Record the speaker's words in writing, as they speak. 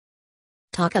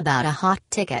Talk about a hot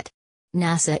ticket.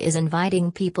 NASA is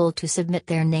inviting people to submit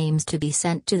their names to be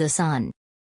sent to the Sun.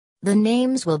 The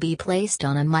names will be placed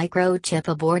on a microchip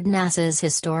aboard NASA's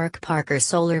historic Parker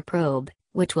Solar Probe,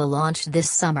 which will launch this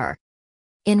summer.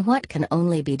 In what can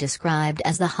only be described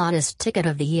as the hottest ticket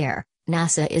of the year,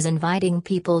 NASA is inviting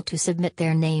people to submit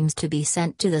their names to be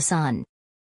sent to the Sun.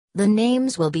 The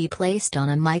names will be placed on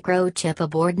a microchip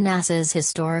aboard NASA's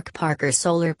historic Parker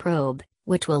Solar Probe,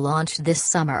 which will launch this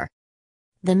summer.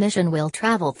 The mission will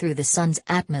travel through the Sun's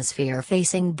atmosphere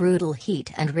facing brutal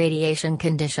heat and radiation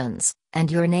conditions,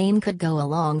 and your name could go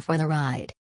along for the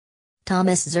ride.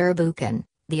 Thomas Zurbuchen,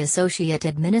 the Associate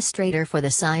Administrator for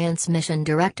the Science Mission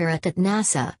Directorate at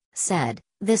NASA, said,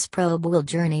 "This probe will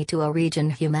journey to a region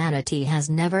humanity has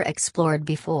never explored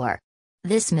before.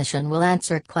 This mission will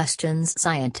answer questions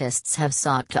scientists have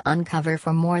sought to uncover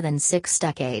for more than 6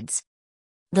 decades."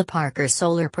 The Parker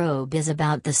Solar Probe is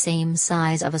about the same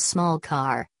size of a small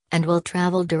car, and will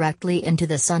travel directly into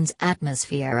the Sun's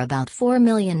atmosphere about 4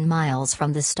 million miles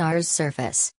from the star's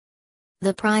surface.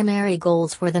 The primary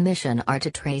goals for the mission are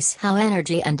to trace how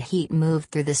energy and heat move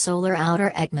through the solar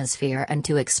outer atmosphere and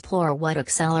to explore what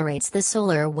accelerates the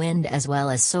solar wind as well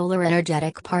as solar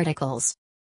energetic particles.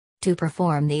 To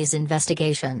perform these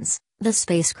investigations, the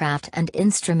spacecraft and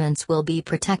instruments will be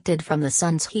protected from the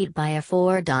Sun's heat by a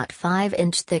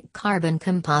 4.5-inch thick carbon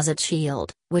composite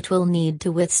shield, which will need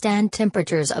to withstand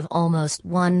temperatures of almost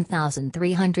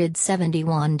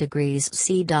 1,371 degrees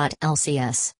C.C.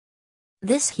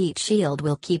 This heat shield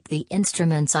will keep the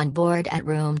instruments on board at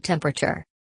room temperature.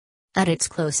 At its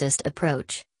closest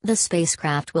approach, the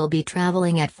spacecraft will be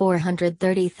traveling at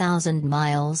 430,000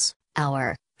 miles an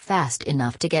hour, fast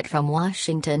enough to get from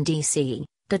Washington, D.C.,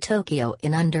 to Tokyo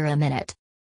in under a minute.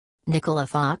 Nicola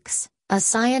Fox, a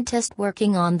scientist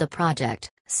working on the project,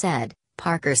 said,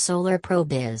 "Parker Solar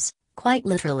Probe is, quite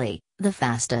literally, the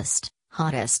fastest,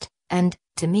 hottest, and,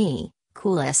 to me,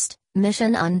 coolest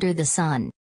mission under the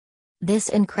sun. This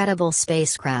incredible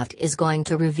spacecraft is going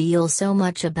to reveal so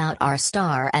much about our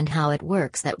star and how it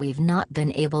works that we've not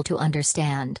been able to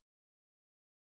understand."